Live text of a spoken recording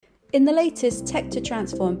In the latest Tech to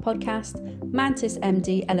Transform podcast, Mantis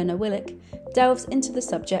MD Eleanor Willock delves into the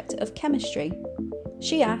subject of chemistry.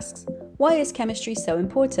 She asks, why is chemistry so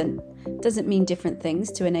important? Does it mean different things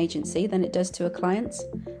to an agency than it does to a client?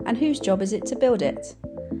 And whose job is it to build it?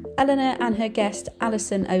 Eleanor and her guest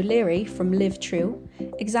Alison O'Leary from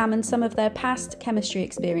LiveTrue examine some of their past chemistry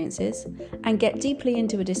experiences and get deeply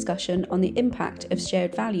into a discussion on the impact of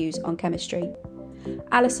shared values on chemistry.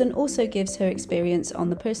 Alison also gives her experience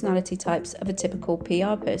on the personality types of a typical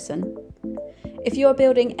PR person. If you are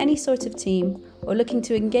building any sort of team or looking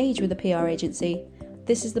to engage with a PR agency,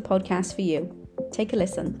 this is the podcast for you. Take a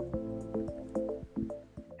listen.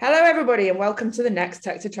 Hello, everybody, and welcome to the next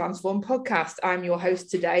Tech to Transform podcast. I'm your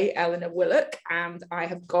host today, Eleanor Willock, and I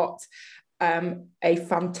have got a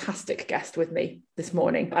fantastic guest with me this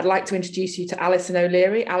morning. I'd like to introduce you to Alison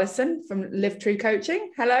O'Leary. Alison from LiveTrue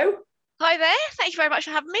Coaching. Hello. Hi there. Thank you very much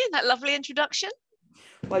for having me and that lovely introduction.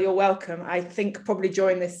 Well, you're welcome. I think probably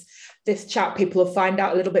during this chat, people will find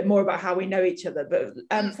out a little bit more about how we know each other. But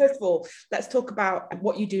first of all, let's talk about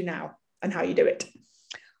what you do now and how you do it.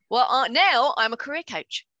 Well, now I'm a career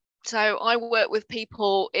coach. So I work with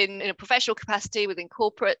people in a professional capacity within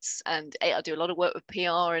corporates, and I do a lot of work with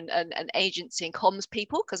PR and agency and comms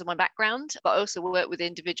people because of my background, but I also work with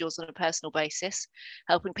individuals on a personal basis,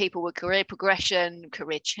 helping people with career progression,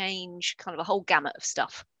 career change, kind of a whole gamut of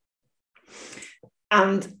stuff.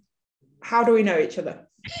 And how do we know each other?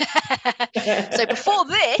 So before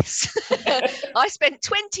this, I spent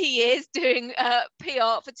 20 years doing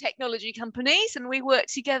PR for technology companies, and we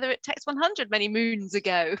worked together at Text 100 many moons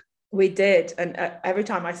ago. We did, and every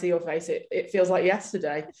time I see your face, it feels like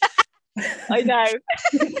yesterday. I know.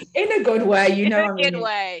 In a good way, you know. In a good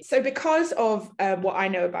way. So because of what I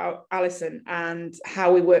know about Alison and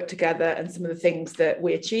how we worked together and some of the things that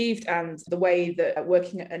we achieved and the way that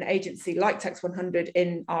working at an agency like Text 100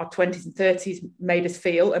 in our 20s and 30s made us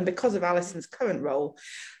feel, and because of Alison's current role,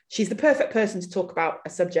 she's the perfect person to talk about a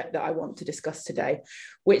subject that I want to discuss today,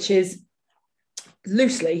 which is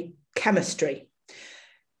loosely chemistry.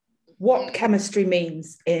 What chemistry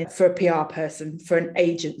means for a PR person, for an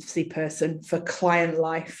agency person, for client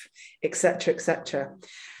life, etc., etc.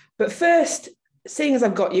 But first, seeing as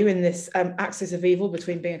I've got you in this axis of evil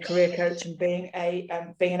between being a career coach and being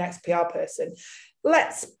an ex-PR person,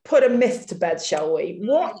 let's put a myth to bed, shall we?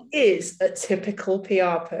 What is a typical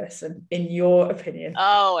PR person, in your opinion?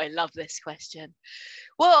 Oh, I love this question.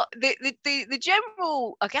 Well, the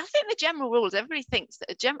general, okay, I think the general rule is everybody thinks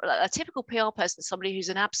that a typical PR person is somebody who's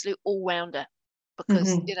an absolute all-rounder,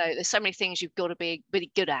 because you know there's so many things you've got to be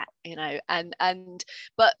really good at, you know, and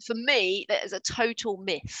but for me that is a total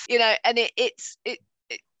myth, you know, and it's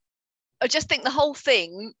I just think the whole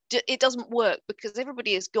thing, it doesn't work because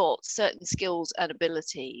everybody has got certain skills and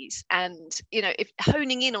abilities, and you know, if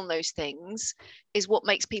honing in on those things is what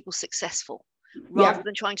makes people successful, rather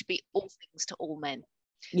than trying to be all things to all men.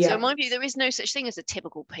 Yeah. So in my view, there is no such thing as a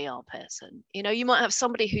typical PR person. You know, you might have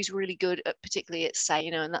somebody who's really good at, particularly at, say,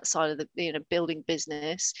 you know, in that side of the, you know, building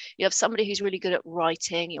business. You have somebody who's really good at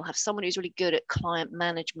writing. You'll have somebody who's really good at client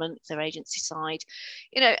management, their agency side,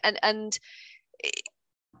 you know, and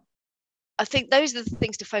I think those are the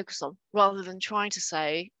things to focus on rather than trying to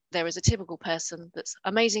say there is a typical person that's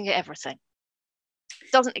amazing at everything.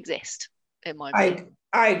 It doesn't exist in my view.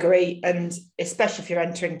 I agree, and especially if you're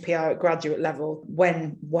entering PR at graduate level,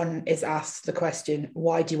 when one is asked the question,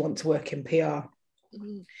 why do you want to work in PR?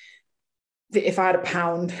 If I had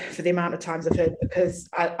 £1 for the amount of times I've heard, because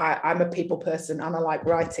I'm a people person and I like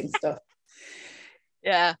writing stuff.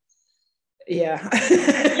 Yeah. Yeah.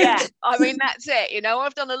 Yeah, I mean, that's it. You know,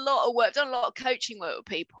 I've done a lot of work, done a lot of coaching work with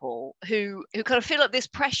people who kind of feel like this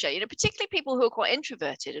pressure, you know, particularly people who are quite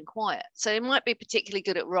introverted and quiet. So they might be particularly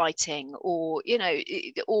good at writing, or, you know,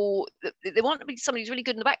 or they want to be somebody who's really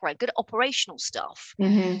good in the background, good at operational stuff.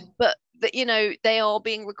 But that, you know, they are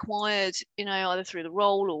being required, you know, either through the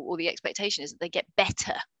role or the expectation is that they get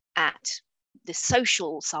better at the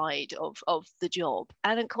social side of the job,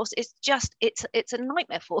 and of course it's a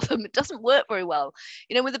nightmare for them. It doesn't work very well,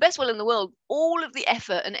 you know. With the best will in the world, all of the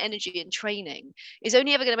effort and energy and training is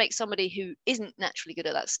only ever going to make somebody who isn't naturally good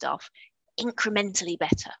at that stuff incrementally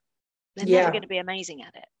better. They're never going to be amazing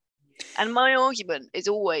at it. And my argument is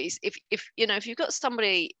always, if you know, if you've got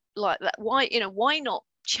somebody like that, why not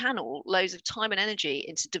channel loads of time and energy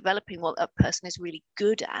into developing what that person is really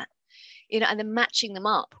good at, you know, and then matching them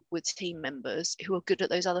up with team members who are good at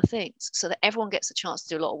those other things, so that everyone gets a chance to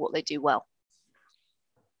do a lot of what they do well.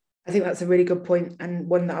 I think that's a really good point, and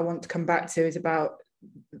one that I want to come back to is about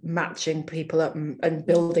matching people up and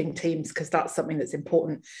building teams, because that's something that's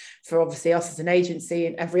important for obviously us as an agency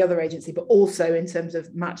and every other agency, but also in terms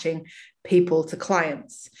of matching people to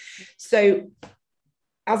clients. So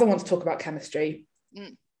as I want to talk about chemistry,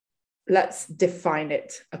 let's define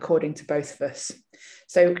it according to both of us.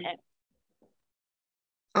 So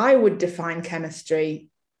I would define chemistry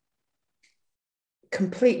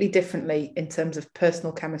completely differently in terms of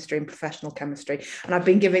personal chemistry and professional chemistry. And I've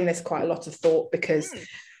been giving this quite a lot of thought, because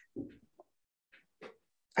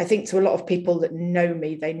I think to a lot of people that know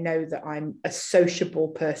me, they know that I'm a sociable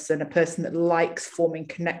person, a person that likes forming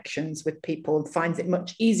connections with people and finds it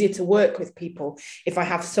much easier to work with people if I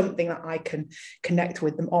have something that I can connect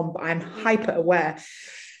with them on. But I'm hyper aware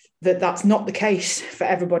that that's not the case for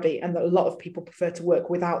everybody, and that a lot of people prefer to work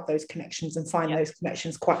without those connections and find those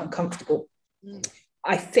connections quite uncomfortable.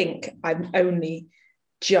 I think I'm only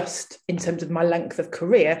just, in terms of my length of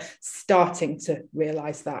career, starting to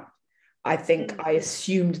realise that. I think I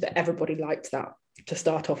assumed that everybody liked that to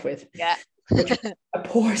start off with. Which is a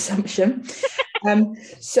poor assumption.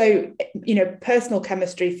 So, you know, personal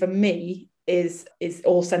chemistry for me is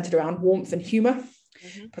all centred around warmth and humour.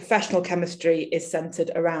 Professional chemistry is centered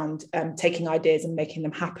around taking ideas and making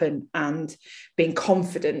them happen, and being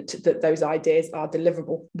confident that those ideas are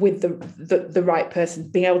deliverable with the right person,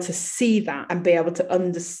 being able to see that and be able to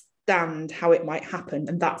understand how it might happen.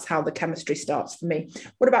 And that's how the chemistry starts for me.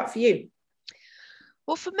 What about for you?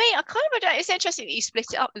 Well, for me, it's interesting that you split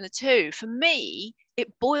it up in the two. For me,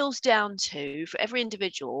 it boils down to, for every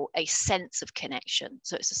individual, a sense of connection.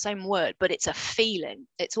 So it's the same word, but it's a feeling.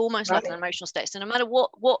 It's almost like an emotional state. So no matter what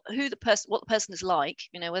the person is like,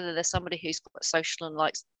 you know, whether there's somebody who's quite social and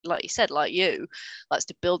likes, like you said, like you, likes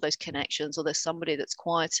to build those connections, or there's somebody that's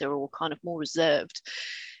quieter or kind of more reserved.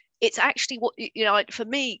 It's actually what, you know, for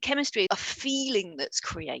me, chemistry is a feeling that's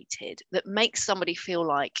created that makes somebody feel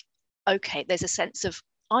like, okay, there's a sense of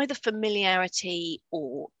either familiarity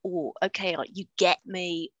or okay, like you get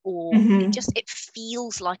me, or it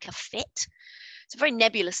feels like a fit. It's a very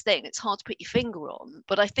nebulous thing. It's hard to put your finger on,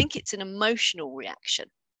 but I think it's an emotional reaction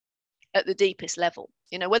at the deepest level.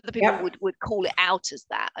 You know, whether people would call it out as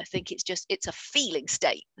that, I think it's a feeling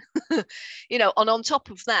state. You know, and on top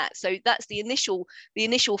of that, so that's the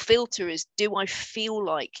initial filter is, do I feel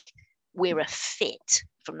like we're a fit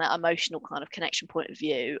from that emotional kind of connection point of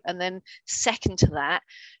view? And then second to that,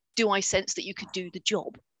 do I sense that you could do the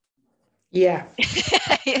job? Yeah.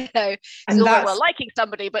 You know, it's all very well liking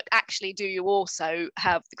somebody, but actually, do you also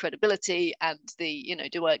have the credibility and the, you know,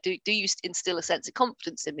 do you instill a sense of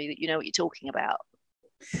confidence in me that you know what you're talking about?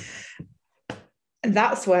 And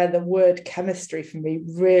that's where the word chemistry for me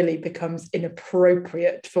really becomes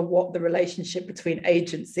inappropriate for what the relationship between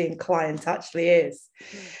agency and client actually is.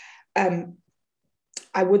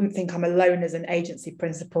 I wouldn't think I'm alone as an agency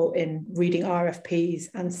principal in reading RFPs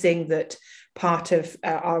and seeing that part of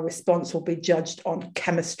our response will be judged on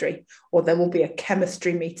chemistry, or there will be a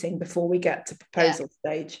chemistry meeting before we get to proposal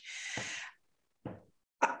stage.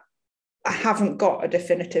 I haven't got a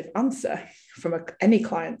definitive answer from any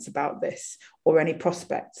clients about this, or any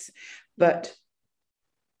prospects, but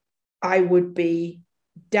I would be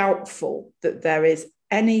doubtful that there is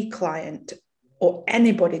any client or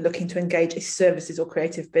anybody looking to engage a services or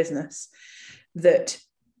creative business that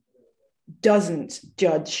doesn't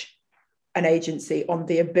judge an agency on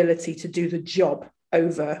the ability to do the job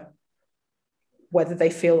over whether they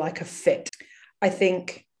feel like a fit. I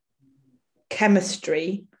think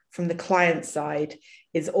chemistry from the client side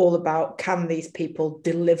is all about, can these people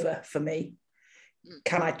deliver for me?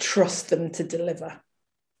 Can I trust them to deliver?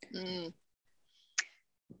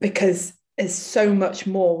 Because there's so much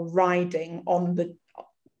more riding on the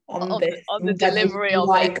delivery of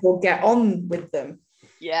it, or get on with them.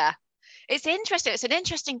 Yeah, it's interesting. It's an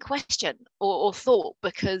interesting question or thought,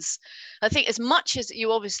 because I think as much as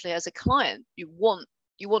you obviously as a client you want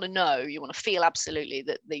to know, you want to feel absolutely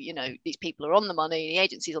that these people are on the money, the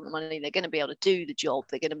agency's on the money, they're going to be able to do the job,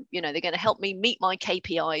 they're going to help me meet my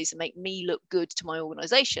KPIs and make me look good to my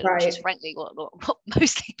organization, which is frankly what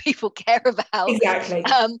mostly people care about. Exactly.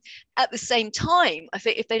 At the same time, I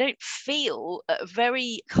think if they don't feel a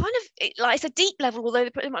very kind of like, it's a deep level, although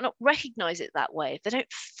they might not recognize it that way, if they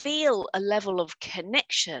don't feel a level of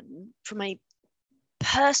connection from a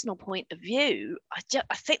personal point of view, I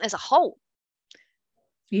think there's a hole.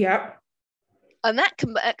 Yeah. And that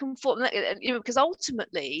can form, because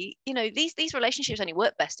ultimately, these relationships only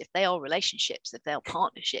work best if they are relationships, if they are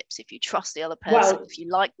partnerships, if you trust the other person, if you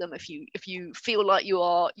like them, if you feel like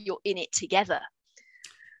you're in it together.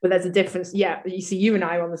 But there's a difference. Yeah, you see, you and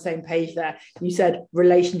I are on the same page there. You said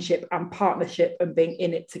relationship and partnership and being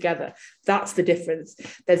in it together. That's the difference.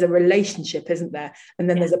 There's a relationship, isn't there? And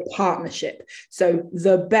then there's a partnership. So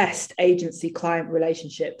the best agency client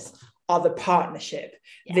relationships are the partnership.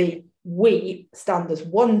 We stand as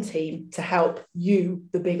one team to help you,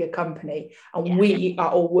 the bigger company, and we are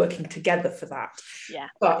all working together for that.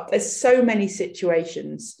 But there's so many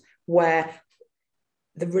situations where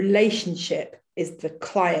the relationship is the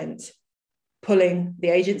client pulling the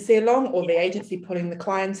agency along, or the agency pulling the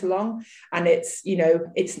client along, and it's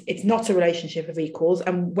not a relationship of equals.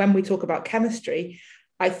 And when we talk about chemistry,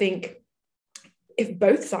 I think if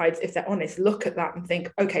both sides, if they're honest, look at that and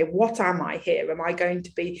think, okay, what am I here? Am I going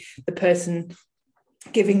to be the person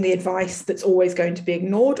giving the advice that's always going to be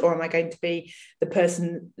ignored, or am I going to be the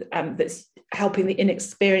person that's helping the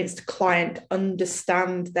inexperienced client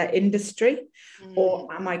understand their industry?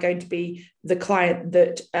 Or am I going to be the client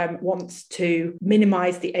that wants to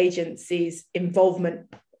minimize the agency's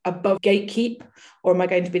involvement above gatekeep? Or am I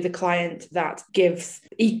going to be the client that gives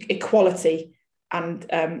equality and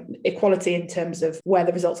equality in terms of where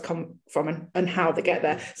the results come from and how they get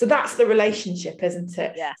there? So that's the relationship, isn't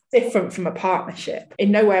it? Different from a partnership.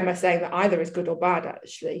 In no way am I saying that either is good or bad,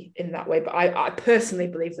 actually, in that way. But I personally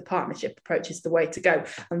believe the partnership approach is the way to go.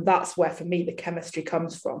 And that's where, for me, the chemistry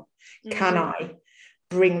comes from. Can I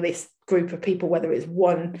bring this group of people, whether it's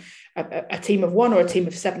a team of one or a team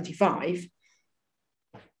of 75,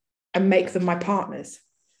 and make them my partners?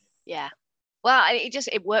 Well,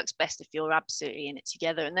 it works best if you're absolutely in it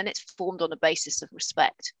together, and then it's formed on a basis of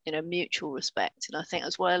respect, mutual respect. And I think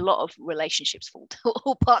that's why a lot of relationships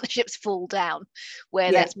all partnerships fall down,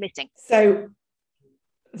 where that's missing. So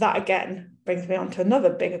that again brings me on to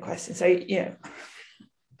another bigger question. So,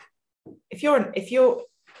 if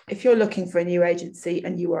you're looking for a new agency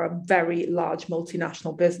and you are a very large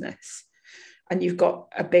multinational business and you've got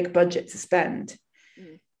a big budget to spend,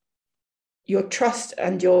 your trust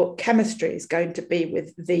and your chemistry is going to be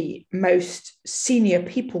with the most senior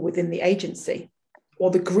people within the agency, or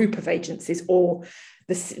the group of agencies, or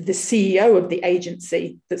the CEO of the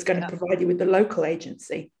agency that's going to provide you with the local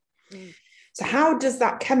agency. So how does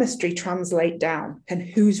that chemistry translate down, and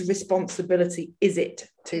whose responsibility is it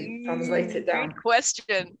to translate it down? Good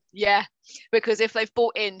question. Yeah, because if they've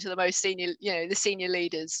bought into the most senior, the senior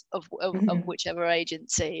leaders of whichever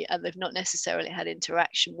agency, and they've not necessarily had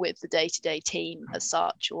interaction with the day-to-day team as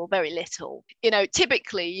such, or very little,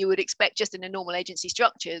 typically you would expect, just in a normal agency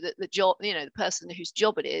structure, that the job, the person whose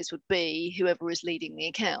job it is would be whoever is leading the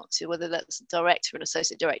account. So whether that's a director, an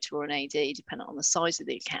associate director, or an AD, depending on the size of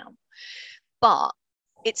the account. But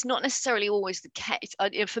it's not necessarily always the case.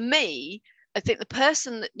 For me, I think the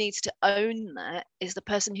person that needs to own that is the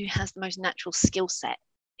person who has the most natural skill set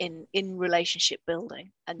in relationship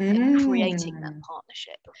building and creating that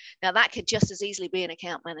partnership. Now, that could just as easily be an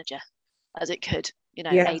account manager as it could,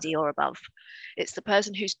 AD or above. It's the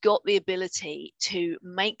person who's got the ability to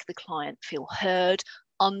make the client feel heard,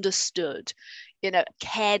 understood,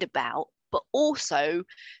 cared about, but also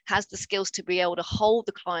has the skills to be able to hold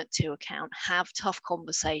the client to account, have tough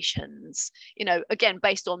conversations, again,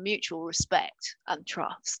 based on mutual respect and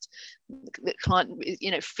trust. The client,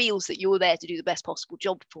 feels that you're there to do the best possible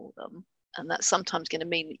job for them. And that's sometimes going to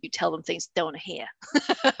mean that you tell them things they don't want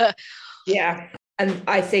to hear. And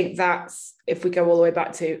I think that's, if we go all the way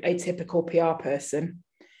back to a typical PR person,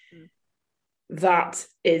 that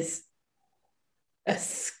is a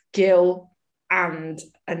skill and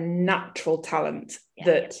a natural talent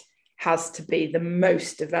that has to be the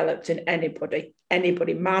most developed in anybody,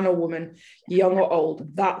 man or woman, young or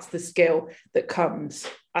old. That's the skill that comes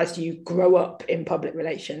as you grow up in public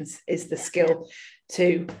relations, is the skill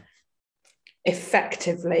to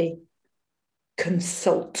effectively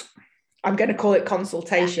consult. I'm going to call it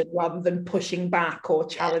consultation rather than pushing back or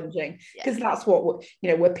challenging, because that's what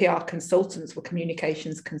we're PR consultants, we're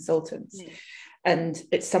communications consultants. And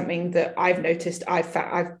it's something that I've noticed I've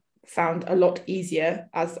found a lot easier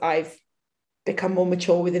as I've become more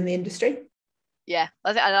mature within the industry. I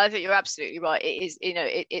think you're absolutely right. It is,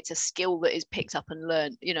 it's a skill that is picked up and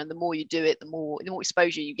learned. The more you do it, the more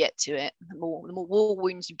exposure you get to it, the more war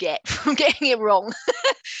wounds you get from getting it wrong.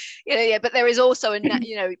 But there is also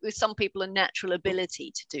with some people a natural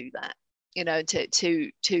ability to do that.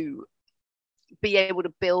 To be able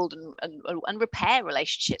to build and repair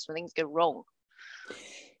relationships when things go wrong.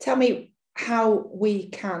 Tell me how we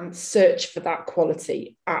can search for that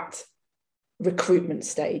quality at recruitment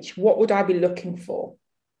stage. What would I be looking for?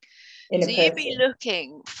 in a So person. you'd be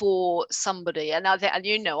looking for somebody, and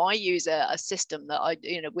I use a system that I,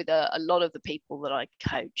 with a lot of the people that I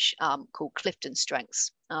coach, called Clifton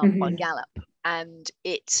Strengths by Gallup, and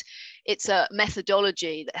it's a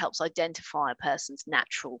methodology that helps identify a person's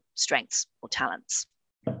natural strengths or talents.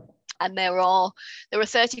 And there are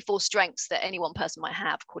 34 strengths that any one person might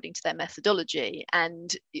have according to their methodology.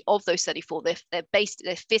 And of those 34, they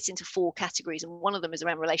fit into 4 categories, and one of them is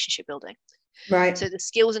around relationship building. Right. So the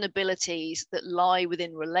skills and abilities that lie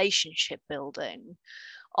within relationship building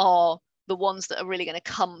are the ones that are really going to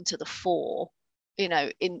come to the fore, in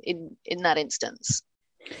that instance.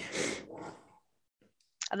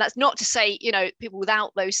 And that's not to say, people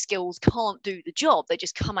without those skills can't do the job. They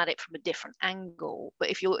just come at it from a different angle. But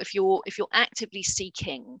if you're actively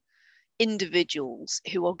seeking individuals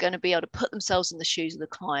who are going to be able to put themselves in the shoes of the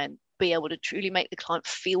client, be able to truly make the client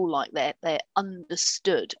feel like they're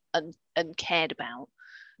understood and cared about,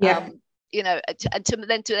 and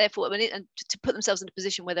to put themselves in a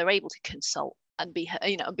position where they're able to consult and be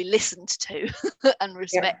listened to and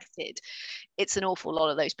respected. It's an awful lot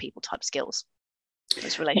of those people type skills.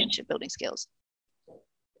 Those relationship building skills.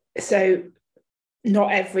 So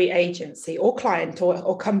not every agency or client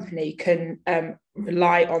or company can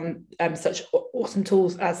rely on such awesome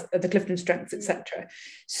tools as the Clifton Strengths, etc.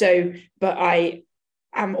 So, but I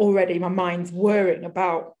am already, my mind's whirring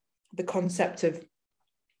about the concept of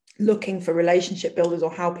looking for relationship builders,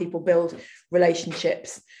 or how people build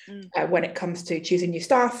relationships when it comes to choosing new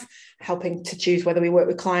staff, helping to choose whether we work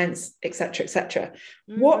with clients, etc., etc.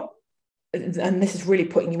 And this is really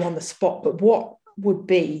putting you on the spot, but what would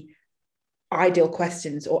be ideal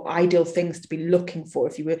questions or ideal things to be looking for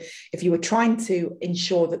if you were trying to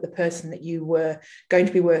ensure that the person that you were going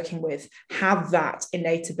to be working with have that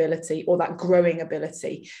innate ability or that growing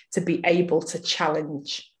ability to be able to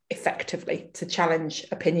challenge effectively, to challenge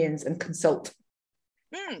opinions and consult?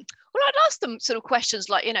 Well, I'd ask them sort of questions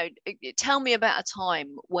like, tell me about a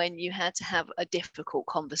time when you had to have a difficult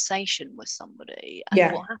conversation with somebody,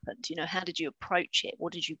 and what happened? How did you approach it?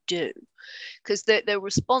 What did you do? Because their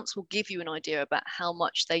response will give you an idea about how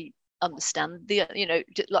much they understood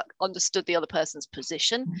the other person's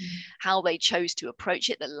position, how they chose to approach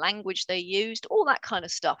it, the language they used, all that kind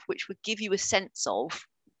of stuff, which would give you a sense of,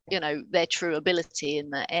 their true ability in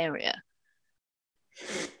that area.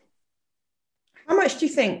 How much do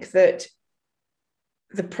you think that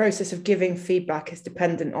the process of giving feedback is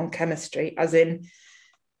dependent on chemistry? As in,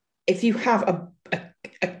 if you have a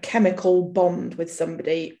chemical bond with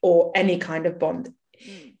somebody, or any kind of bond,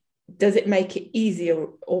 does it make it easier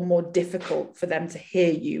or more difficult for them to hear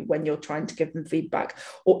you when you're trying to give them feedback?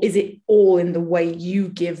 Or is it all in the way you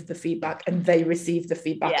give the feedback and they receive the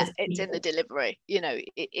feedback? Yeah, it's in the delivery.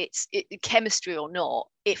 It's chemistry or not.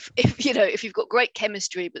 If you've got great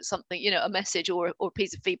chemistry, but something, a message or a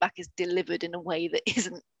piece of feedback is delivered in a way that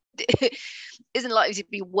isn't likely to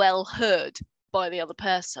be well heard by the other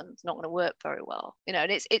person, it's not going to work very well, and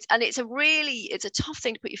it's a tough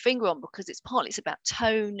thing to put your finger on, because it's about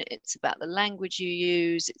tone, it's about the language you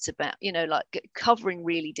use, it's about covering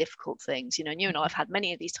really difficult things, and you and I have had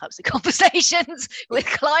many of these types of conversations with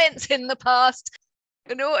clients in the past.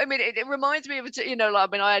 It reminds me of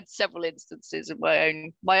I had several instances of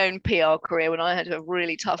my own PR career when I had to have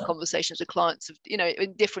really tough conversations with clients of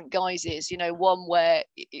in different guises. One where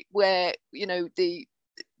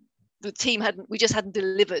the team hadn't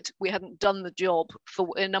delivered. We hadn't done the job for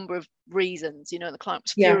a number of reasons, the client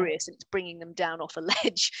was furious, and it's bringing them down off a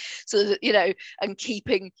ledge, so that, and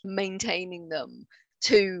maintaining them,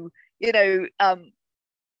 to,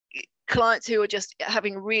 clients who are just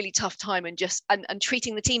having a really tough time and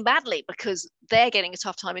treating the team badly because they're getting a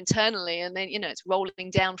tough time internally, and then it's rolling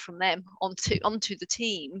down from them onto the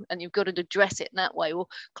team, and you've got to address it in that way. Or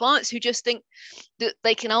clients who just think that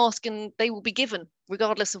they can ask and they will be given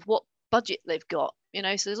regardless of what budget they've got,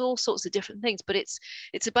 so there's all sorts of different things, but it's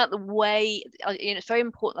about the way, it's very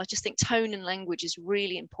important. I just think tone and language is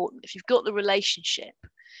really important. If you've got the relationship,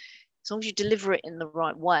 as long as you deliver it in the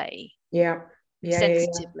right way,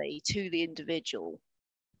 sensitively to the individual,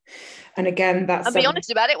 and again, and be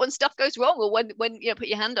honest about it when stuff goes wrong, or when put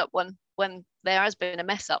your hand up when there has been a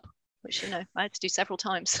mess up, which I had to do several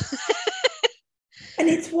times. And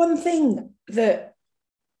it's one thing that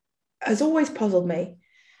has always puzzled me.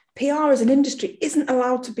 PR as an industry isn't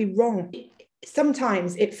allowed to be wrong.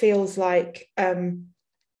 Sometimes it feels like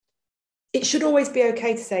it should always be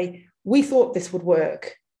okay to say, we thought this would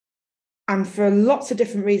work, and for lots of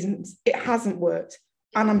different reasons it hasn't worked,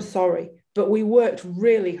 and I'm sorry, but we worked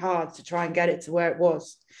really hard to try and get it to where it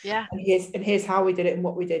was. And here's how we did it and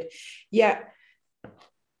what we did.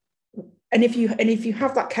 And if you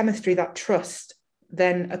have that chemistry, that trust,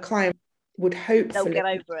 then a client would hopefully they'll get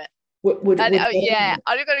over it. Yeah,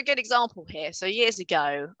 I've got a good example here. So years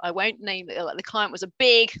ago, I won't name it, like the client was a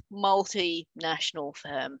big multinational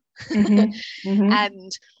firm.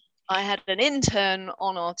 And I had an intern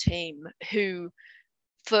on our team who,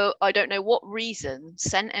 for I don't know what reason,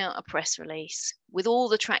 sent out a press release with all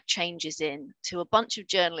the track changes in to a bunch of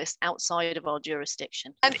journalists outside of our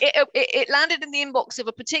jurisdiction. And it landed in the inbox of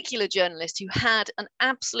a particular journalist who had an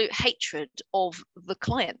absolute hatred of the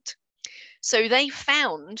client. So they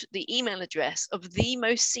found the email address of the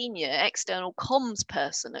most senior external comms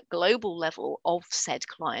person at global level of said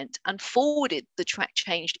client and forwarded the track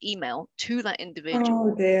changed email to that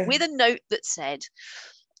individual with a note that said,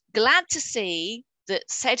 "Glad to see that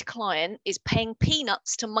said client is paying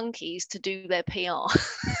peanuts to monkeys to do their PR."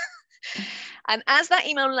 And as that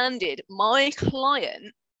email landed, my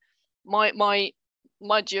client, my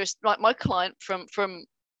client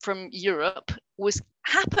from Europe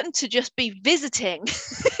happened to just be visiting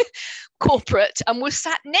corporate and was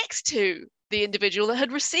sat next to the individual that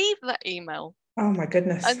had received that email. Oh my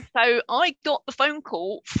goodness. And so I got the phone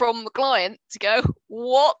call from the client to go,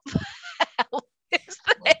 what the hell is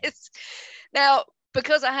this? Now,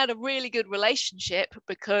 because I had a really good relationship,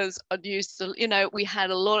 because I'd used, we had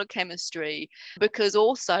a lot of chemistry, because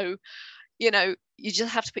also, you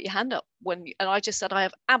just have to put your hand up and I just said, I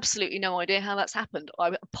have absolutely no idea how that's happened.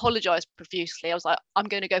 I apologized profusely. I was like, I'm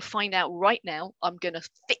going to go find out right now. I'm going to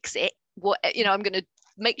fix it. I'm going to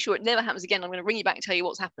make sure it never happens again. I'm going to ring you back and tell you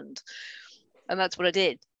what's happened. And that's what I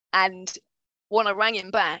did. And when I rang him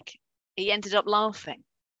back, he ended up laughing.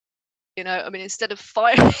 Instead of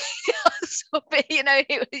firing us,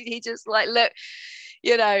 he just like, look,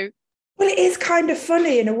 Well, it is kind of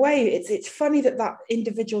funny in a way. It's funny that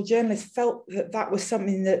individual journalist felt that was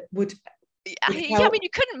something that would. You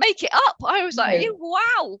couldn't make it up. I was like,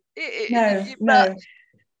 wow.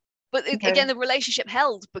 But again, the relationship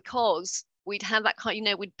held because we'd had that kind.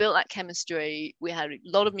 We'd built that chemistry. We had a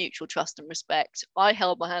lot of mutual trust and respect. I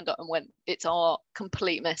held my hand up and went, "It's our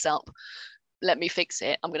complete mess up. Let me fix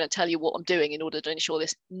it. I'm going to tell you what I'm doing in order to ensure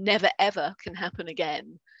this never ever can happen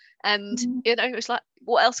again." And it's like,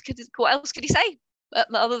 what else could he say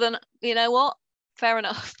other than, what, fair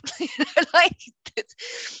enough. Like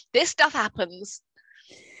this stuff happens.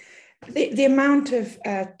 The amount of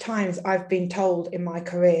times I've been told in my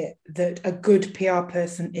career that a good PR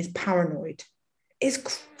person is paranoid is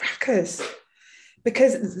crackers,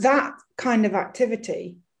 because that kind of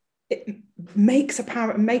activity, it makes a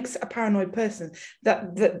paranoid person.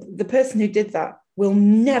 That the person who did that will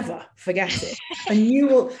never forget it. And you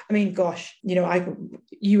will,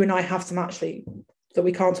 you and I have some actually that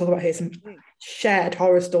we can't talk about here, some shared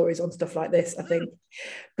horror stories on stuff like this, I think.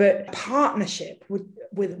 But partnership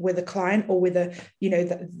with a client or with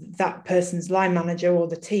that person's line manager or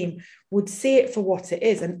the team would see it for what it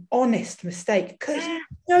is, an honest mistake, because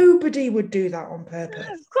nobody would do that on purpose.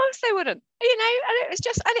 No, of course they wouldn't. And it was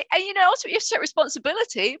just, also you have to take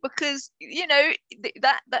responsibility, because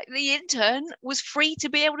that the intern was free to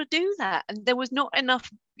be able to do that, and there was not enough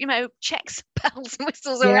checks, bells and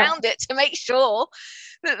whistles around it to make sure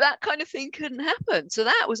that kind of thing couldn't happen. So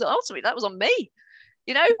that was on me.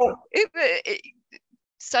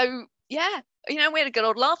 So yeah, we had a good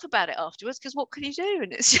old laugh about it afterwards, because what could you do?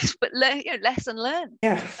 And it's just, but lesson learned.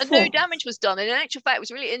 Yeah. And no damage was done. And in actual fact, it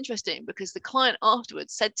was really interesting, because the client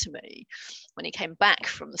afterwards said to me, when he came back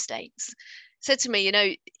from the States, said to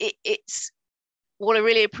me, it's what I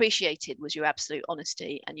really appreciated was your absolute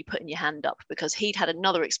honesty and you putting your hand up, because he'd had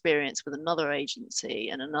another experience with another agency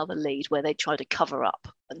and another lead where they tried to cover up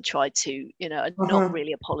and tried to, not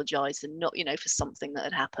really apologize and not, for something that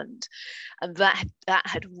had happened. And that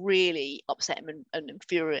had really upset him and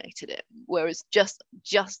infuriated him. Whereas just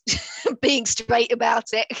being straight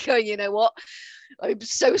about it, going, you know what, I'm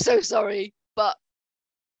so sorry, but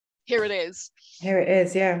here it is. Here it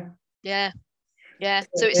is, yeah. Yeah. Yeah.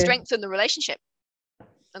 So it strengthened the relationship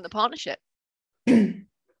and the partnership.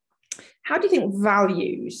 How do you think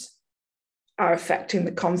values are affecting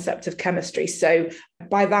the concept of chemistry? So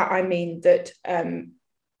by that, I mean that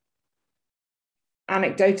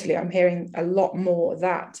anecdotally, I'm hearing a lot more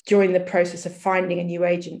that during the process of finding a new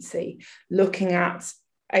agency, looking at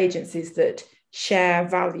agencies that share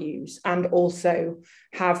values and also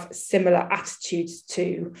have similar attitudes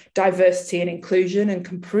to diversity and inclusion and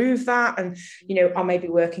can prove that, and are maybe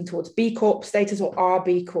working towards B Corp status or are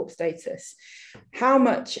B Corp status. How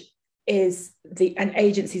much is an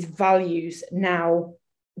agency's values now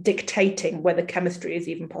dictating whether chemistry is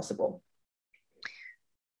even possible?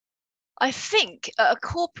 I think at a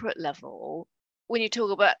corporate level, when you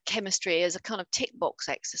talk about chemistry as a kind of tick box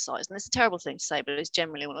exercise, and it's a terrible thing to say, but it's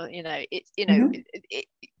generally,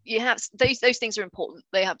 you have those things are important.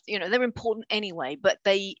 They have, they're important anyway, but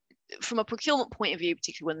they, from a procurement point of view,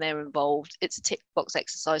 particularly when they're involved, it's a tick box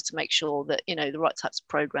exercise to make sure that the right types of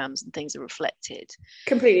programs and things are reflected.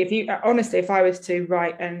 Completely. If I was to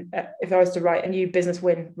write a new business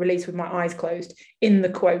win release with my eyes closed, in the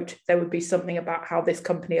quote there would be something about how this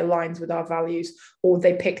company aligns with our values, or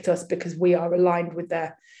they picked us because we are aligned with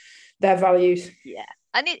their values. Yeah.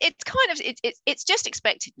 And it's just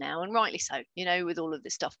expected now, and rightly so, with all of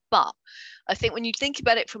this stuff. But I think when you think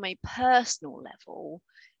about it from a personal level,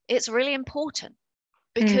 it's really important,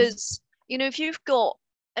 because if you've got,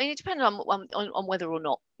 it depends on whether or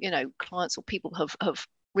not clients or people have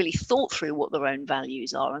really thought through what their own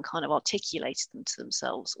values are and kind of articulated them to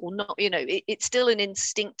themselves or not. It's still an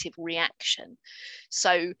instinctive reaction.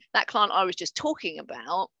 So that client I was just talking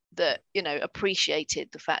about, that appreciated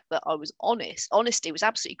the fact that I was honest. Honesty was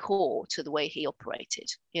absolutely core to the way he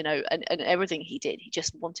operated, and everything he did. He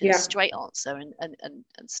just wanted a straight answer and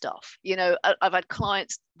stuff. I've had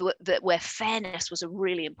clients where fairness was a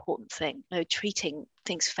really important thing, treating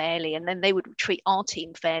things fairly, and then they would treat our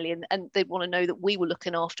team fairly, and they'd want to know that we were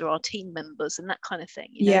looking after our team members and that kind of thing.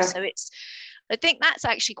 So I think that's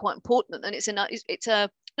actually quite important, and it's a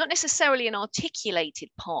not necessarily an articulated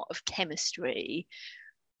part of chemistry.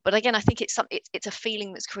 But again, I think it's a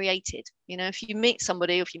feeling that's created. If you meet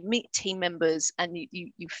somebody, or if you meet team members and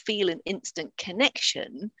you feel an instant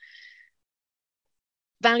connection,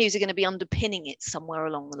 values are going to be underpinning it somewhere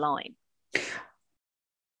along the line.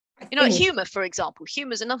 Humor, for example.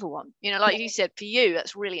 Humor is another one. Like you said, for you,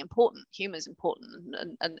 that's really important. Humor is important,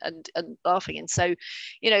 and laughing. And so,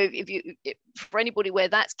 for anybody where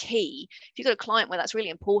that's key, if you've got a client where that's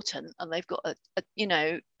really important, and they've got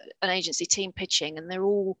an agency team pitching, and they're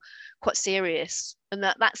all quite serious, and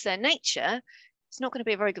that's their nature, it's not going to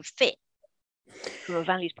be a very good fit from a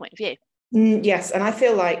values point of view. Yes, and I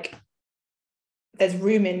feel like there's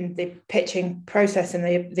room in the pitching process and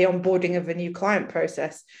the onboarding of a new client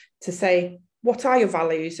process to say, what are your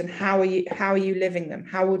values and how are you living them?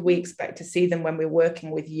 How would we expect to see them when we're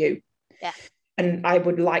working with you? Yeah. And I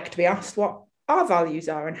would like to be asked what our values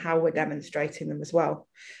are and how we're demonstrating them as well.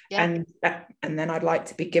 Yeah. And then I'd like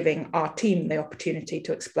to be giving our team the opportunity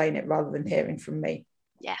to explain it rather than hearing from me.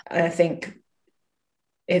 Yeah. And I think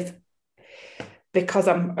because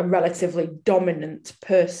I'm a relatively dominant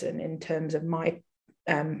person in terms of my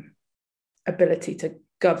ability to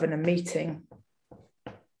govern a meeting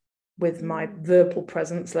with my verbal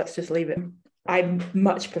presence, let's just leave it. I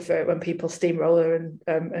much prefer it when people steamroller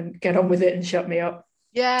and get on with it and shut me up.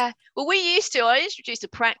 Yeah, well, I introduced a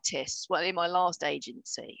practice in my last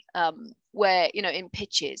agency where, in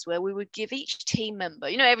pitches, where we would give each team member,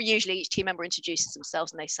 usually each team member introduces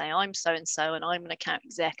themselves and they say, I'm so-and-so and I'm an account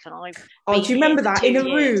exec and I've do you remember that in a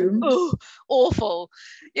room? Oh, awful.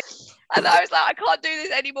 Yeah. And I was like, I can't do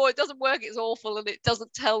this anymore. It doesn't work. It's awful. And it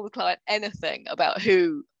doesn't tell the client anything about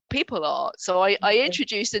who people are. So I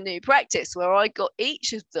introduced a new practice where I got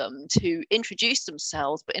each of them to introduce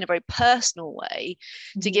themselves, but in a very personal way,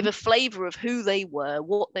 to give a flavor of who they were,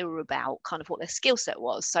 what they were about, kind of what their skill set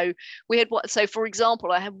was. So for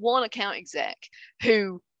example, I had one account exec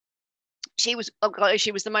who she was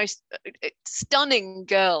the most stunning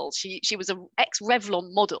girl. She was an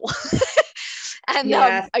ex-Revlon model. And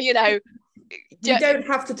you don't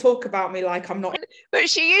have to talk about me like I'm not. But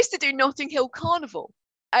she used to do Notting Hill Carnival.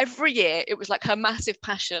 Every year it was like her massive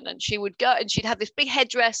passion, and she would go and she'd have this big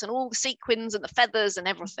headdress and all the sequins and the feathers and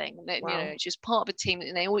everything. And wow. She was part of a team,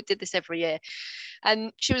 and they always did this every year.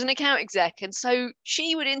 And she was an account exec, and so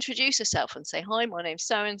she would introduce herself and say, "Hi, my name's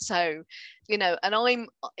so and so," and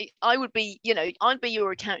I would be, I'd be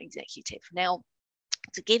your account executive. Now,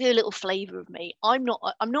 to give you a little flavor of me, I'm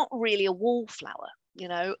not really a wallflower.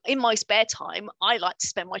 In my spare time, I like to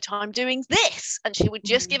spend my time doing this. And she would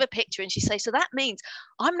just give a picture and she'd say, so that means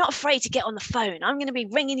I'm not afraid to get on the phone. I'm going to be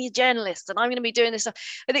ringing your journalists and I'm going to be doing this stuff.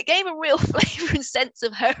 And it gave a real flavor and sense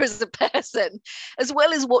of her as a person, as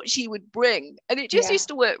well as what she would bring. And it just used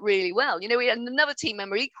to work really well. We had another team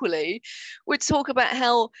member equally would talk about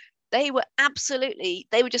how they were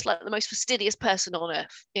just like the most fastidious person on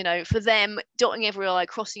earth. For them, dotting every I,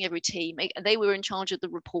 crossing every T, they were in charge of the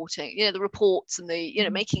reporting, the reports and the,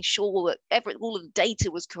 making sure that all of the data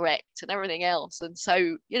was correct and everything else. And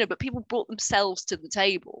so, but people brought themselves to the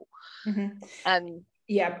table. Mm-hmm. And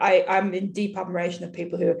yeah, I'm in deep admiration of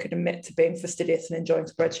people who could admit to being fastidious and enjoying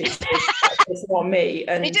spreadsheets. It's not me.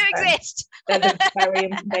 And they do exist.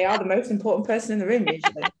 They are the most important person in the room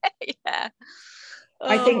usually. Yeah.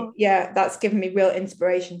 I think, yeah, that's given me real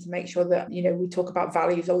inspiration to make sure that, you know, we talk about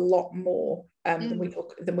values a lot more than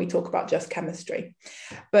we talk about just chemistry.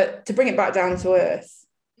 But to bring it back down to earth,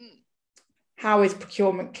 how is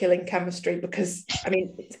procurement killing chemistry? Because, I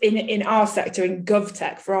mean, in our sector, in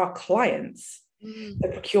GovTech, for our clients, the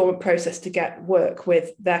procurement process to get work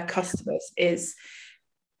with their customers is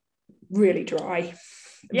really dry.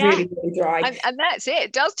 Really dry. And that's it.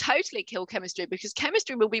 It does totally kill chemistry, because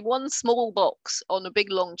chemistry will be one small box on a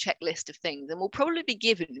big long checklist of things, and will probably be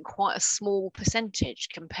given quite a small percentage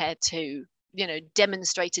compared to, you know,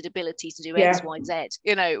 demonstrated ability to do X, Y, Z,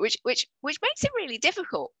 you know, which makes it really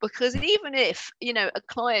difficult, because even if, you know, a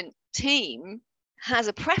client team has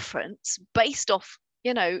a preference based off,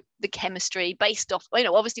 you know, the chemistry, based off, you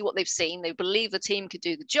know, obviously what they've seen, they believe the team could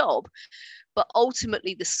do the job, but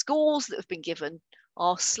ultimately the scores that have been given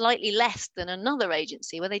are slightly less than another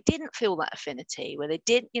agency where they didn't feel that affinity, where they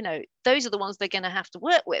did, you know, those are the ones they're going to have to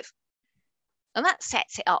work with. And that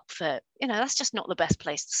sets it up for, you know, that's just not the best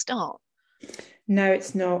place to start. No,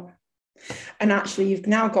 it's not. And actually, you've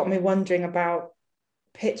now got me wondering about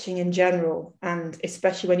pitching in general, and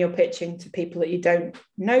especially when you're pitching to people that you don't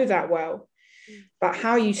know that well, but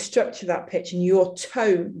how you structure that pitch and your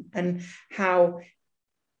tone, and how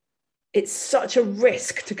it's such a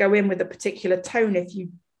risk to go in with a particular tone if you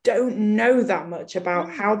don't know that much about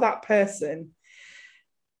how that person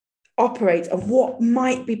operates and what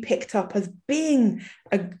might be picked up as being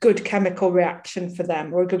a good chemical reaction for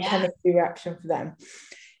them, or a good chemistry reaction for them.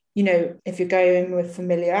 You know, if you're going with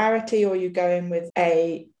familiarity, or you're going with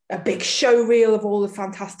a big show reel of all the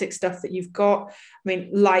fantastic stuff that you've got. I mean,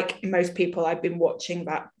 like most people, I've been watching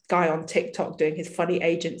that guy on TikTok doing his funny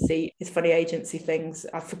agency things.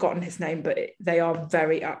 I've forgotten his name, but they are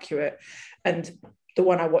very accurate. And the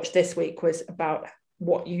one I watched this week was about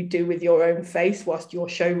what you do with your own face whilst your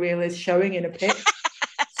show reel is showing in a pitch.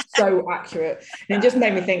 So accurate. And it just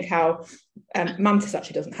made me think how Mantis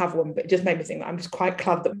actually doesn't have one, but it just made me think that I'm just quite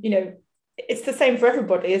glad that, you know, it's the same for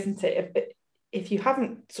everybody, isn't it? If you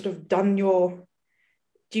haven't sort of done your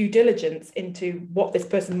due diligence into what this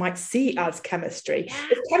person might see as chemistry.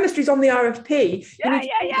 If chemistry's on the RFP,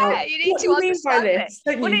 you need to understand it.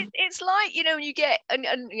 Well, it's like, you know, when you get,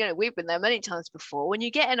 and you know, we've been there many times before, when you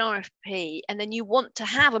get an RFP and then you want to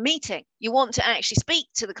have a meeting, you want to actually speak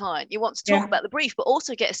to the client, you want to talk about the brief, but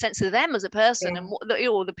also get a sense of them as a person and what, you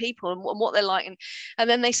know, the people and what they're like, and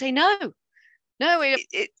then they say no,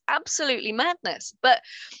 it's absolutely madness. But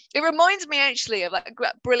it reminds me actually of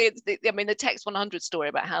that brilliant, I mean, the Text 100 story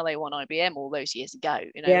about how they won IBM all those years ago,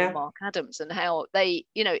 you know, with Mark Adams, and how they,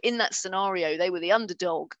 you know, in that scenario, they were the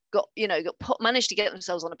underdog, managed to get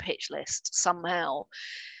themselves on a pitch list somehow.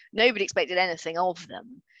 Nobody expected anything of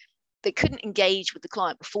them. They couldn't engage with the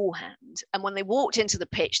client beforehand. And when they walked into the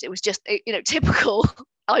pitch, it was just, you know, typical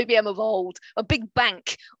IBM of old, a big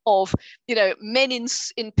bank of, you know, men in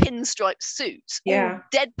pinstripe suits, all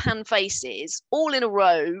deadpan faces, all in a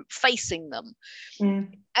row facing them.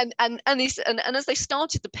 And as they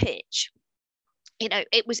started the pitch, you know,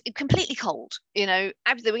 it was completely cold, you know,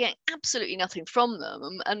 they were getting absolutely nothing from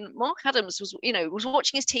them. And Mark Adams was, you know, was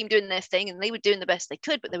watching his team doing their thing, and they were doing the best they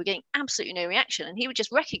could, but they were getting absolutely no reaction. And he would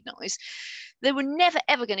just recognize they were never,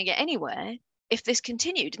 ever going to get anywhere if this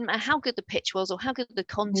continued. Didn't matter how good the pitch was or how good the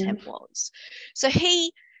content was. So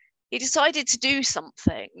he decided to do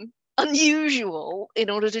something unusual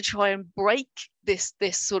in order to try and break this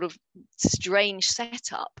sort of strange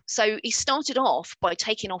setup. So he started off by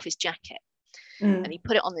taking off his jacket. And he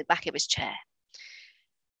put it on the back of his chair.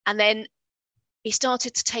 And then he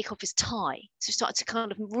started to take off his tie. So he started to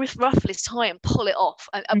kind of ruffle his tie and pull it off.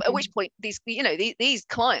 And at which point, these these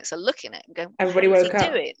clients are looking at him going, everybody woke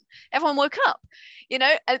up. Everyone woke up, you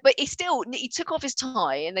know. But he took off his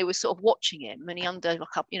tie, and they were sort of watching him, and he undid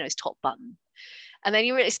up, you know, his top button. And then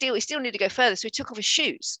he still needed to go further, so he took off his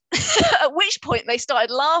shoes. At which point they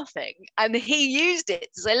started laughing, and he used it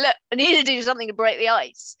to say, "Look, I need to do something to break the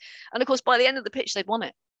ice." And of course, by the end of the pitch, they'd won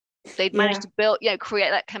it. They'd managed to build, you know,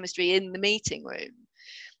 create that chemistry in the meeting room.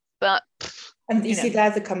 But you see,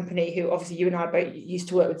 there's a company who obviously you and I both used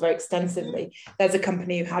to work with very extensively. There's a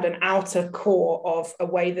company who had an outer core of a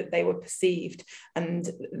way that they were perceived, and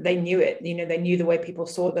they knew it. You know, they knew the way people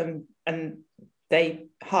saw them, and they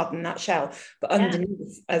harden that shell. But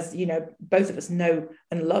underneath, as you know, both of us know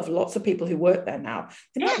and love lots of people who work there now.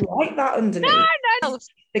 They're not like that underneath. No.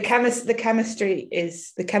 The chemistry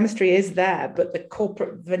is there, but the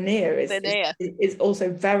corporate veneer is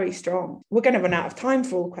also very strong. We're going to run out of time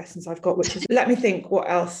for all the questions I've got, which is, let me think, what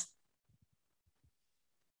else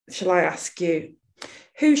shall I ask you?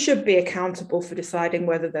 Who should be accountable for deciding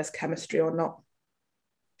whether there's chemistry or not?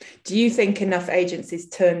 Do you think enough agencies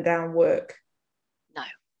turn down work? No.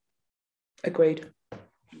 Agreed.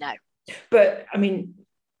 No. But I mean,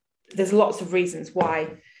 there's lots of reasons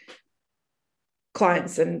why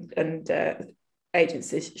clients and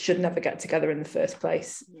agencies should never get together in the first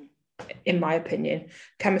place, in my opinion.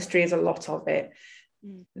 Chemistry is a lot of it.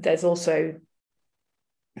 There's also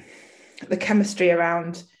the chemistry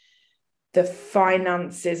around the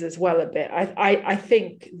finances as well a bit. I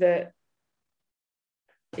think that,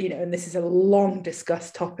 you know, and this is a long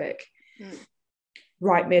discussed topic,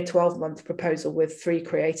 write me a 12-month proposal with 3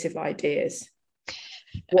 creative ideas.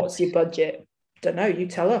 What's your budget? Don't know, you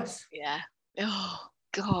tell us. Yeah. Oh,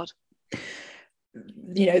 God.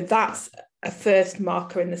 You know, that's a first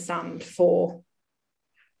marker in the sand for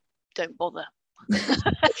don't bother.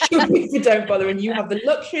 Don't bother, and you have the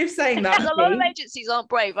luxury of saying that. A lot of agencies aren't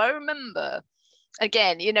brave. I remember,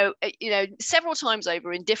 again, several times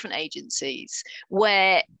over in different agencies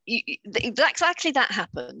where exactly that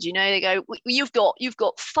happens. You know, they go, you've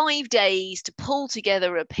got 5 days to pull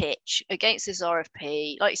together a pitch against this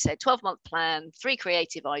RFP. Like you said, 12-month plan, 3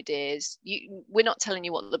 creative ideas. We're not telling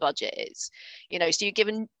you what the budget is. You know, so you're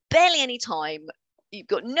given barely any time. You've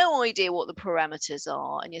got no idea what the parameters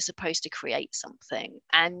are, and you're supposed to create something.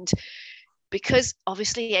 And because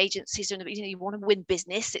obviously agencies are, you want to win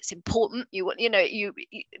business, it's important.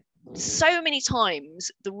 So many times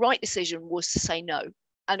the right decision was to say no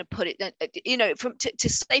and to put it, to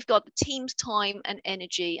safeguard the team's time and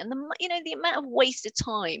energy, and the amount of wasted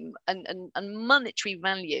time and monetary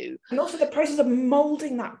value, and also the process of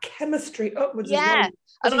molding that chemistry upwards. Yeah,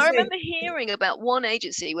 as well. and I remember hearing about one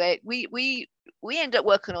agency where we ended up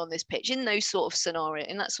working on this pitch in that sort of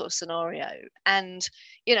scenario, and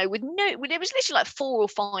it was literally like 4 or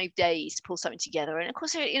 5 days to pull something together, and of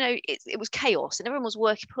course it was chaos, and everyone was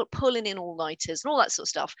working, pulling in all-nighters and all that sort of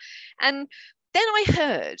stuff. And then I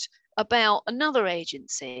heard about another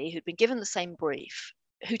agency who'd been given the same brief,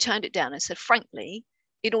 who turned it down and said, frankly,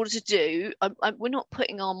 in order to do, we're not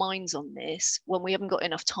putting our minds on this when we haven't got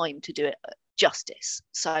enough time to do it justice.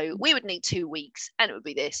 So we would need 2 weeks, and it would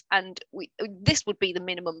be this, and this would be the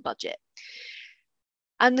minimum budget.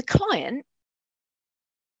 And the client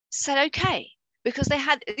said okay, because they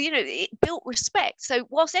had, it built respect. So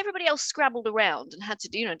whilst everybody else scrabbled around and had to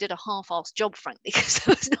did a half-assed job, frankly, because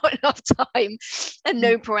there was not enough time and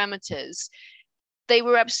no parameters, they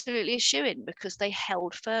were absolutely a shoo-in because they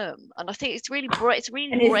held firm. And I think it's really brave. It's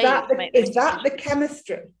really brave. Is that the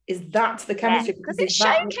chemistry? Is that the chemistry? Because it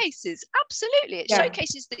showcases, absolutely, it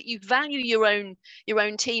showcases that you value your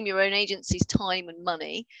own team, your own agency's time and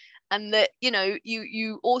money, and that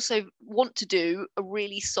you also want to do a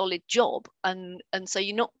really solid job, and so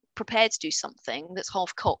you're not prepared to do something that's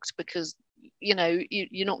half-cocked because you're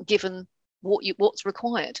not given what's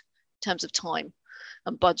required in terms of time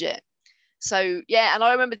and budget. So yeah, and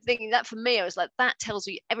I remember thinking that for me, I was like, that tells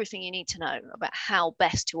you everything you need to know about how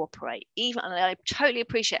best to operate. And I totally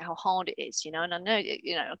appreciate how hard it is, and I know,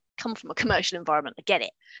 I come from a commercial environment, I get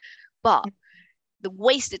it, but the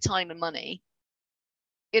wasted time and money,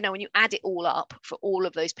 when you add it all up for all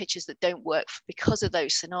of those pitches that don't work because of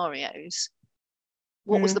those scenarios,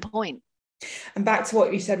 what was the point? And back to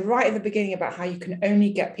what you said right at the beginning about how you can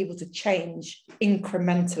only get people to change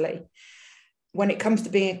incrementally. When it comes to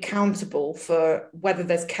being accountable for whether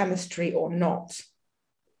there's chemistry or not,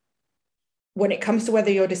 when it comes to whether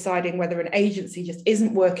you're deciding whether an agency just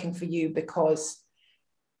isn't working for you because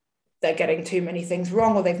they're getting too many things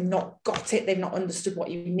wrong, or they've not got it, they've not understood what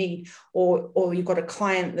you need, or you've got a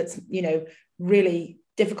client that's, really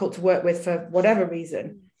difficult to work with for whatever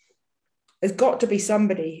reason, there's got to be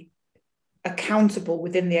somebody accountable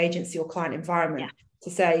within the agency or client environment to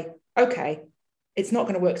say, okay, it's not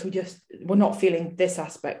going to work, so we're not feeling this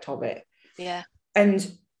aspect of it. Yeah.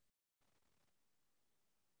 And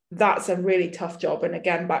that's a really tough job. And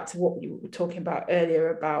again, back to what you were talking about earlier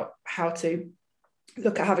about how to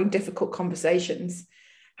look at having a difficult conversation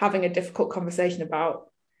about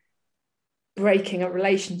breaking a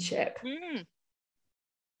relationship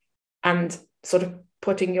and sort of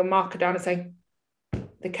putting your marker down and saying,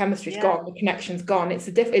 the chemistry's gone, the connection's gone. It's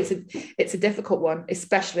a difficult one,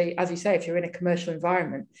 especially, as you say, if you're in a commercial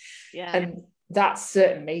environment. Yeah. And that's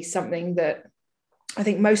certainly something that I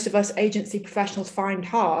think most of us agency professionals find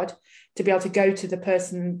hard, to be able to go to the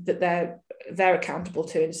person that they're accountable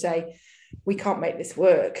to and say, we can't make this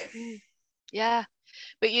work. Yeah.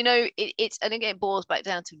 But you know, it's, and again, it boils back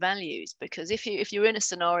down to values, because if you're in a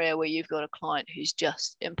scenario where you've got a client who's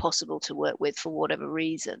just impossible to work with for whatever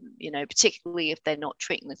reason, you know, particularly if they're not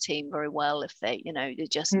treating the team very well, if they, you know,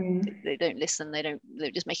 they don't listen,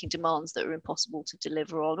 they're just making demands that are impossible to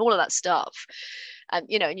deliver on, all of that stuff. And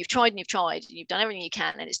you know, and you've tried and you've done everything you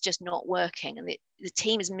can, and it's just not working, and the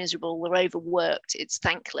team is miserable, they're overworked, it's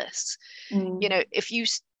thankless. You know, if you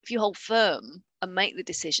hold firm and make the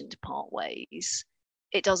decision to part ways,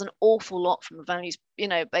 it does an awful lot from a values, you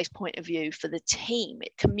know, based point of view for the team.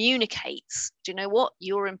 It communicates, do you know what,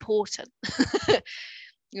 you're important.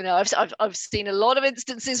 You know, I've seen a lot of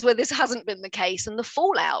instances where this hasn't been the case, and the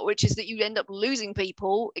fallout, which is that you end up losing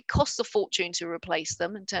people. It costs a fortune to replace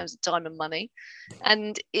them in terms of time and money,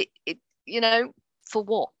 and it you know, for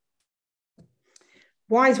what?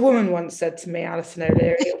 Wise woman once said to me, Alison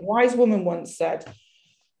O'Leary, a wise woman once said,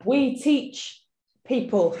 "We teach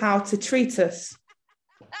people how to treat us."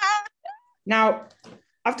 Now,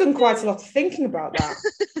 I've done quite a lot of thinking about that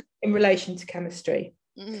in relation to chemistry.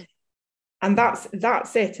 And that's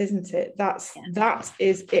it, isn't it? That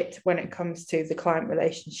is it when it comes to the client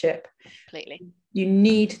relationship. Completely. You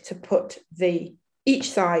need to put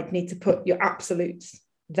each side need to put your absolutes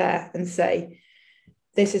there and say,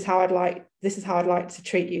 this is how I'd like to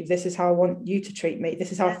treat you. This is how I want you to treat me.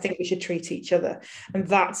 This is how I think we should treat each other. And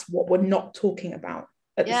that's what we're not talking about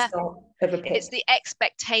at the start of a pitch. It's the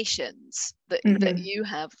expectations that you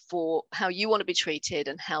have for how you want to be treated,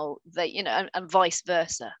 and how they, you know, and vice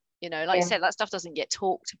versa. You know, like you said, that stuff doesn't get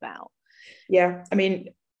talked about. Yeah. I mean,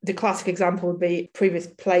 the classic example would be previous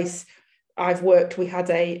place I've worked, we had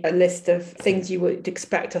a list of things you would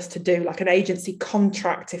expect us to do, like an agency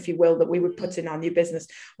contract, if you will, that we would put in our new business.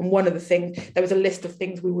 And one of the things, there was a list of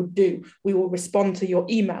things we would do. We will respond to your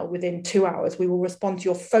email within 2 hours. We will respond to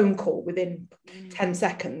your phone call within 10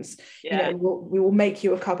 seconds. Yeah. You know, we will make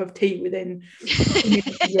you a cup of tea within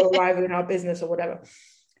your arrival in our business or whatever.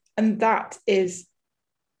 And that's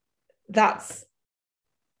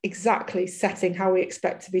exactly setting how we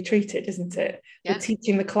expect to be treated, isn't it? Yeah. We're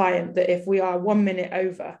teaching the client that if we are 1 minute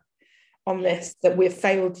over on this, that we've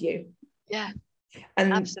failed you. Yeah,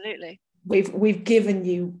 and absolutely. We've given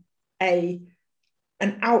you an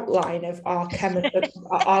outline of our chemistry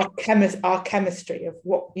of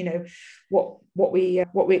what, you know, what we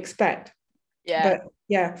expect. Yeah. But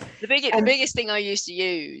yeah, the biggest thing I used to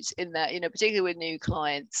use in that, you know, particularly with new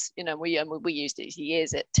clients, you know, we used it for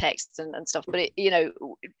years at Text and stuff, but it, you know,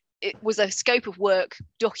 it was a scope of work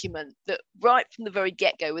document that right from the very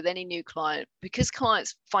get-go with any new client, because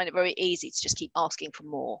clients find it very easy to just keep asking for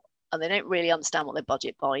more, and they don't really understand what their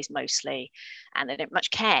budget buys mostly, and they don't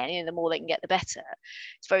much care. You know, the more they can get, the better.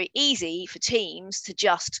 It's very easy for teams to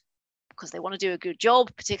just, because they want to do a good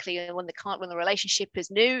job, particularly when the relationship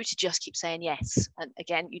is new, to just keep saying yes. And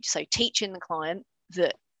again, teaching the client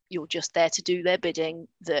that you're just there to do their bidding,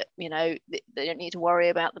 that, you know, they don't need to worry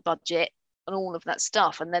about the budget and all of that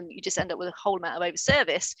stuff. And then you just end up with a whole amount of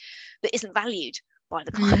overservice that isn't valued by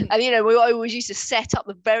the client. And, you know, we always used to set up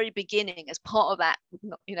the very beginning as part of that,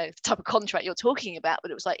 you know, the type of contract you're talking about, but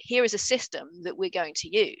it was like, here is a system that we're going to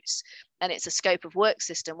use. And it's a scope of work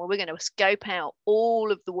system where we're going to scope out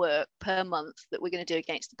all of the work per month that we're going to do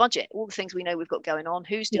against the budget, all the things we know we've got going on,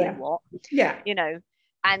 who's doing what, you know,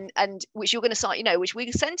 and which you're going to sign, you know, which we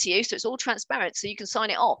can send to you. So it's all transparent, so you can sign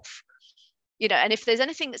it off. You know, and if there's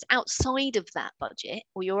anything that's outside of that budget,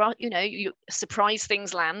 or you surprise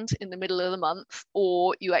things land in the middle of the month,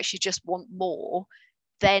 or you actually just want more,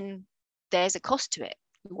 then there's a cost to it.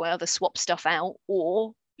 You either swap stuff out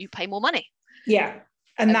or you pay more money. Yeah.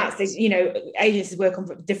 And that's, you know, agencies work on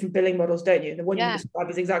different billing models, don't you? The one you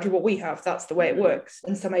describe is exactly what we have. That's the way it works.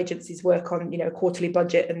 And some agencies work on, you know, quarterly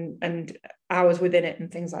budget and hours within it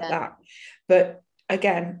and things like that. But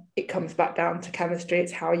again, it comes back down to chemistry.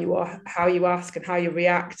 It's how you ask and how you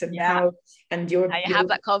react, and how you have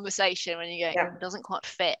that conversation when you go, it doesn't quite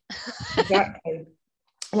fit. Exactly.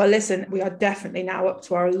 Well, listen, we are definitely now up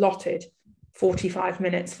to our allotted 45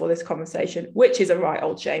 minutes for this conversation, which is a right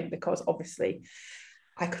old shame, because obviously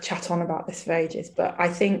I could chat on about this for ages, but I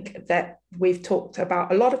think that we've talked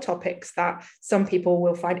about a lot of topics that some people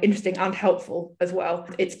will find interesting and helpful as well.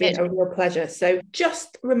 It's been a real pleasure. So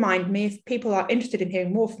just remind me, if people are interested in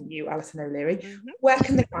hearing more from you, Alison O'Leary, where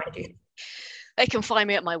can they find you? They can find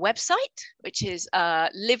me at my website, which is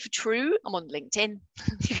Live True. I'm on LinkedIn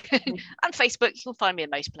and Facebook. You can find me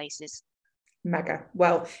in most places. Mega.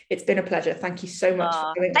 Well, it's been a pleasure. Thank you so much.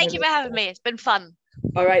 Thank you for having me. It's been fun.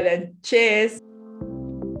 All right then. Cheers.